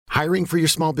Hiring for your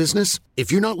small business?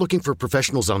 If you're not looking for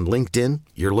professionals on LinkedIn,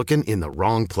 you're looking in the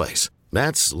wrong place.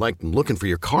 That's like looking for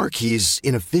your car keys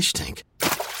in a fish tank.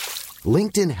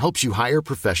 LinkedIn helps you hire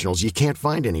professionals you can't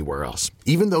find anywhere else,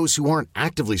 even those who aren't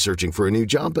actively searching for a new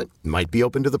job but might be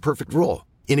open to the perfect role.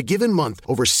 In a given month,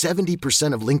 over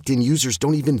 70% of LinkedIn users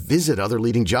don't even visit other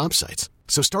leading job sites.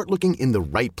 So start looking in the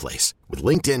right place. With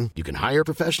LinkedIn, you can hire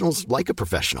professionals like a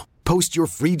professional. Post your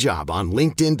free job on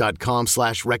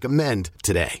linkedin.com/recommend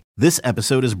today. This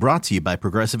episode is brought to you by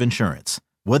Progressive Insurance.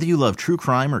 Whether you love true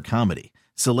crime or comedy,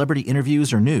 celebrity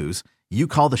interviews or news, you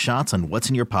call the shots on what's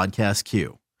in your podcast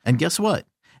queue. And guess what?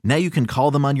 Now you can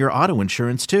call them on your auto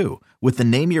insurance too with the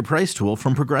Name Your Price tool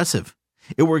from Progressive.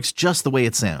 It works just the way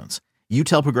it sounds. You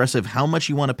tell Progressive how much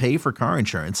you want to pay for car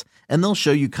insurance, and they'll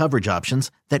show you coverage options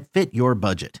that fit your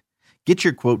budget. Get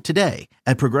your quote today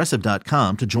at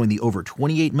Progressive.com to join the over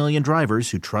 28 million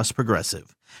drivers who trust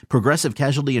Progressive. Progressive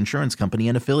Casualty Insurance Company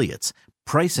and Affiliates.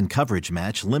 Price and coverage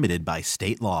match limited by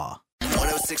state law.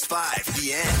 106.5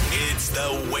 The End. It's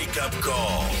the wake-up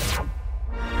call.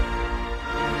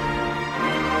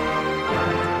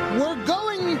 We're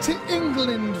going to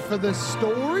England for the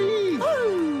story.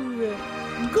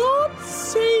 God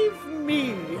save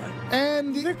me.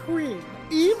 And the Queen.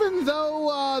 Even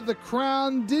though The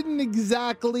Crown didn't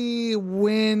exactly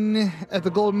win at the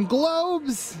Golden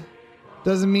Globes,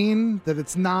 doesn't mean that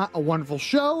it's not a wonderful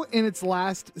show in its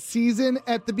last season.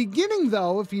 At the beginning,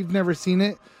 though, if you've never seen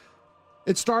it,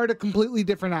 it starred a completely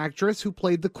different actress who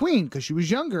played the Queen because she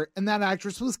was younger, and that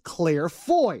actress was Claire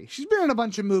Foy. She's been in a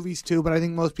bunch of movies too, but I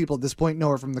think most people at this point know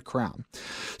her from The Crown.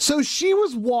 So she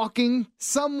was walking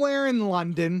somewhere in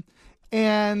London,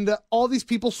 and all these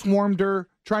people swarmed her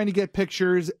trying to get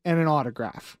pictures and an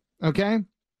autograph, okay?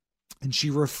 And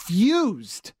she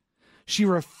refused. She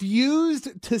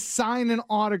refused to sign an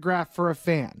autograph for a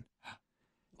fan.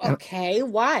 Okay,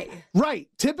 why? Right.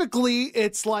 Typically,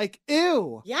 it's like,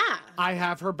 ew. Yeah. I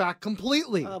have her back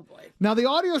completely. Oh, boy. Now, the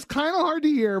audio is kind of hard to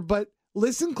hear, but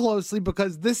listen closely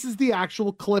because this is the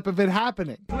actual clip of it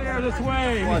happening. Clear this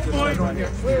way.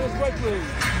 Clear this way, please.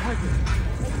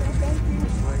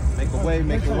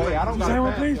 Make a way. I don't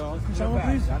Someone, please. Someone,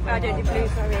 please. I don't do blue,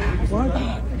 sorry. What?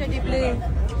 I don't do blue.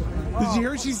 Did you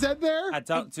hear what she said there? I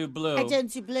don't do blue. I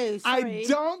don't do blue, sorry. I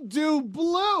don't do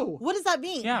blue. What does that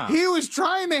mean? Yeah. He was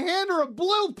trying to hand her a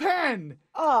blue pen.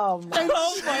 Oh, my.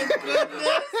 my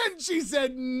goodness. And she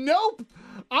said, nope,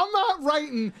 I'm not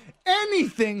writing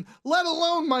anything, let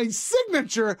alone my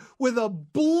signature, with a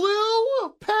blue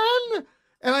pen.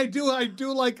 And I do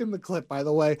like in the clip, by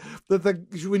the way, that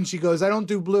when she goes, I don't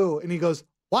do blue. And he goes,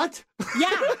 what? Yeah,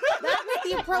 that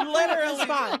was the appropriate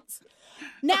response.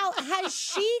 Now, has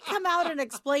she come out and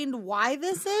explained why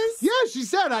this is? Yeah, she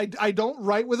said, I don't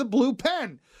write with a blue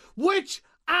pen, which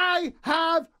I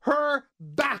have her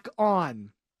back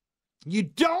on. You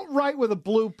don't write with a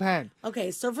blue pen.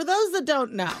 Okay, so for those that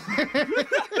don't know,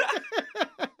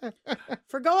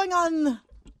 for going on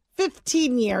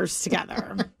 15 years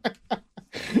together,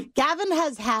 Gavin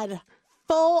has had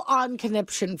full-on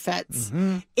conniption fits.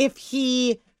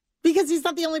 Mm-hmm. Because he's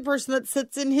not the only person that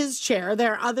sits in his chair.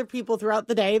 There are other people throughout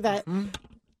the day that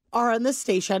are on the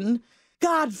station.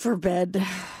 God forbid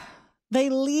they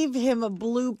leave him a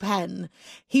blue pen.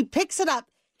 He picks it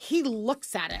up. He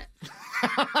looks at it.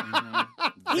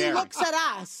 He looks at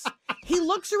us. He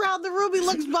looks around the room. He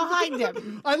looks behind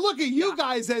him. I look at you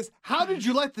guys as, how did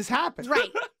you let this happen?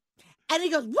 Right. And he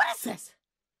goes, what is this?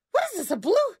 What is this, a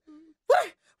blue?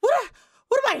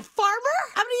 What am I, a farmer?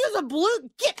 I'm going to use a blue.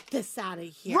 Get this out of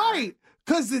here. Right.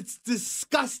 Because it's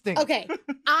disgusting. Okay.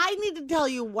 I need to tell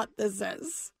you what this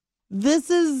is. This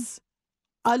is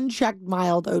unchecked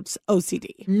mild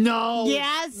OCD. No.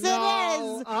 Yes, it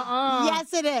is.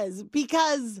 Yes, it is.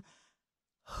 Because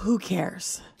who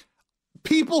cares?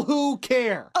 People who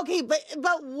care. Okay, but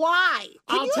why?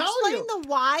 Can you explain the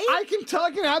why? I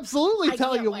can absolutely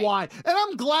tell you why. And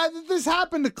I'm glad that this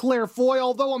happened to Claire Foy,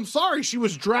 although I'm sorry she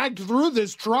was dragged through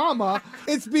this trauma.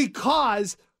 It's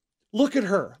because, look at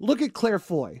her. Look at Claire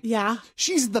Foy. Yeah.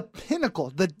 She's the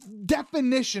pinnacle, the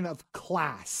definition of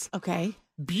class. Okay.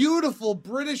 Beautiful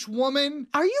British woman.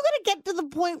 Are you going to get to the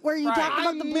point where you talk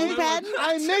about the blue pen?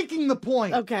 I'm making the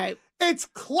point. Okay. It's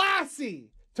classy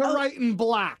to write in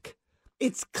black.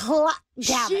 It's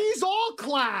She's all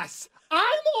class.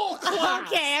 I'm all class.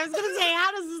 Okay, I was going to say,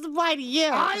 how does this apply to you?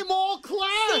 I'm all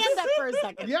class. Stand up for a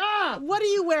second. Yeah. What are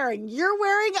you wearing? You're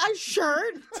wearing a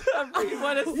shirt.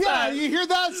 What is Yeah, that? you hear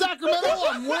that, Sacramento?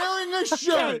 I'm wearing a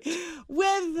shirt. Okay.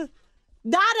 With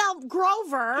not Elm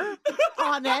Grover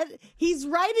on it. He's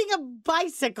riding a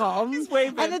bicycle. He's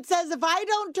waving. And it says, if I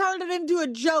don't turn it into a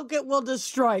joke, it will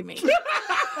destroy me.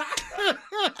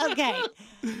 Okay.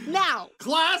 Now,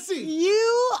 Classy.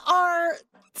 you are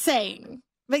saying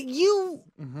that you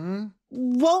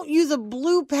won't use a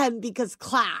blue pen because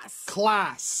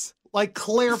class. Like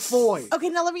Claire Foy. Okay,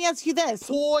 now let me ask you this.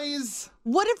 Poise.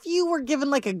 What if you were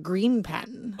given like a green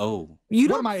pen? Oh.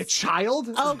 What am I, a child?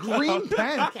 Oh, A green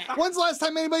pen. Okay. When's the last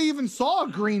time anybody even saw a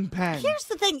green pen? Here's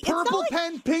the thing. Purple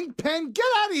pen, pink pen. Get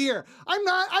out of here. I'm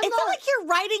not. It's not like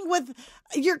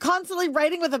you're constantly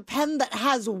writing with a pen that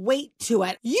has weight to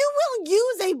it. You will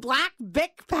use a black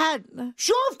Bic pen.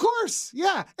 Sure, of course.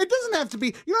 Yeah. It doesn't have to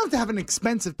be, you don't have to have an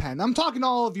expensive pen. I'm talking to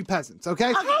all of you peasants,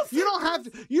 okay? You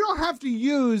don't have to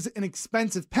use an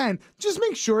expensive pen. Just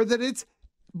make sure that it's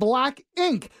black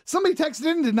ink. Somebody texted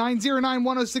into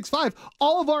 9091065.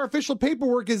 All of our official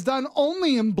paperwork is done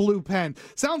only in blue pen.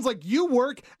 Sounds like you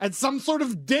work at some sort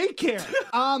of daycare.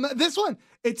 This one,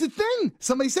 it's a thing.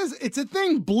 Somebody says it's a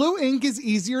thing. Blue ink is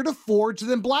easier to forge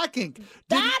than black ink.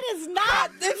 That is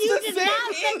not. You did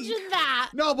not mention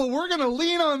that. No, but we're going to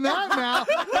lean on that now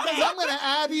because I'm going to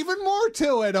add even more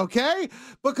to it, okay?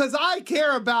 Because I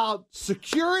care about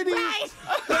security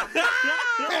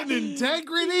and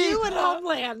integrity. You and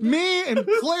Homeland. Me and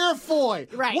Claire Foy.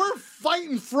 Right. We're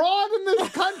fighting fraud in this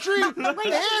country. Wait, she's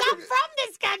not from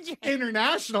this country.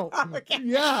 International. Okay.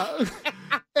 Yeah.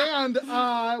 And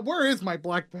where is my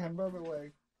black pen, by the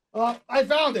way? I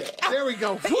found it. There we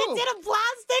go. It's in a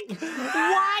plastic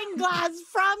wine glass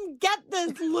from, get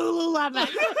this, Lululemon.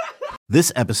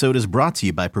 This episode is brought to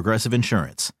you by Progressive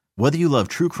Insurance. Whether you love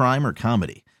true crime or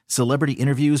comedy, celebrity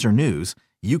interviews or news,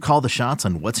 you call the shots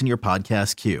on what's in your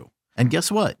podcast queue. And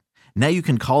guess what? Now you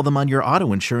can call them on your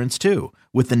auto insurance too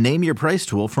with the Name Your Price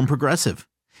tool from Progressive.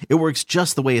 It works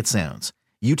just the way it sounds.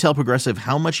 You tell Progressive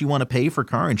how much you want to pay for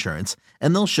car insurance,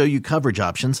 and they'll show you coverage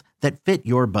options that fit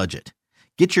your budget.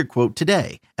 Get your quote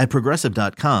today at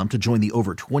Progressive.com to join the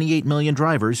over 28 million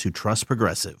drivers who trust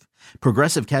Progressive.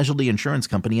 Progressive Casualty Insurance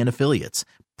Company and Affiliates.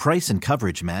 Price and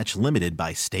coverage match limited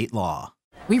by state law.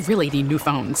 We really need new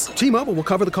phones. T-Mobile will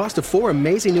cover the cost of 4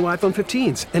 amazing new iPhone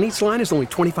 15s, and each line is only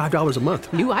 $25 a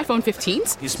month. New iPhone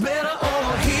 15s? It's better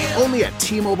over here. Only at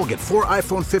T-Mobile, get 4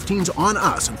 iPhone 15s on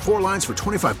us and 4 lines for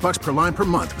 $25 per line per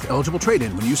month with eligible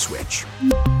trade-in when you switch.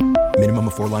 Minimum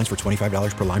of 4 lines for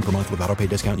 $25 per line per month with autopay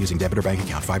discount using debit or bank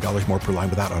account. $5 more per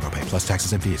line without autopay, plus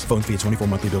taxes and fees. Phone fee at 24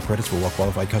 monthly bill credits for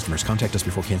well-qualified customers. Contact us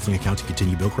before canceling account to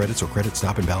continue bill credits or credit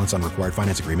stop and balance on required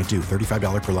finance agreement due.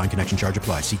 $35 per line connection charge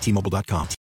applies. See T-Mobile.com.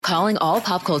 Calling all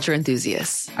pop culture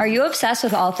enthusiasts. Are you obsessed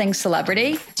with all things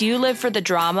celebrity? Do you live for the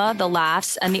drama, the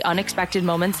laughs, and the unexpected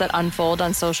moments that unfold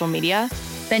on social media?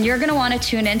 Then you're going to want to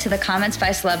tune in to the Comments by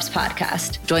Celebs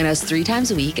podcast. Join us 3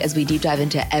 times a week as we deep dive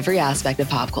into every aspect of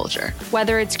pop culture.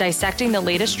 Whether it's dissecting the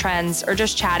latest trends or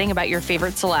just chatting about your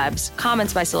favorite celebs,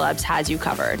 Comments by Celebs has you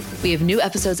covered. We have new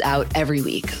episodes out every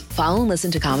week. Follow and listen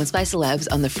to Comments by Celebs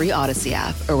on the free Odyssey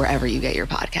app or wherever you get your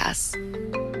podcasts.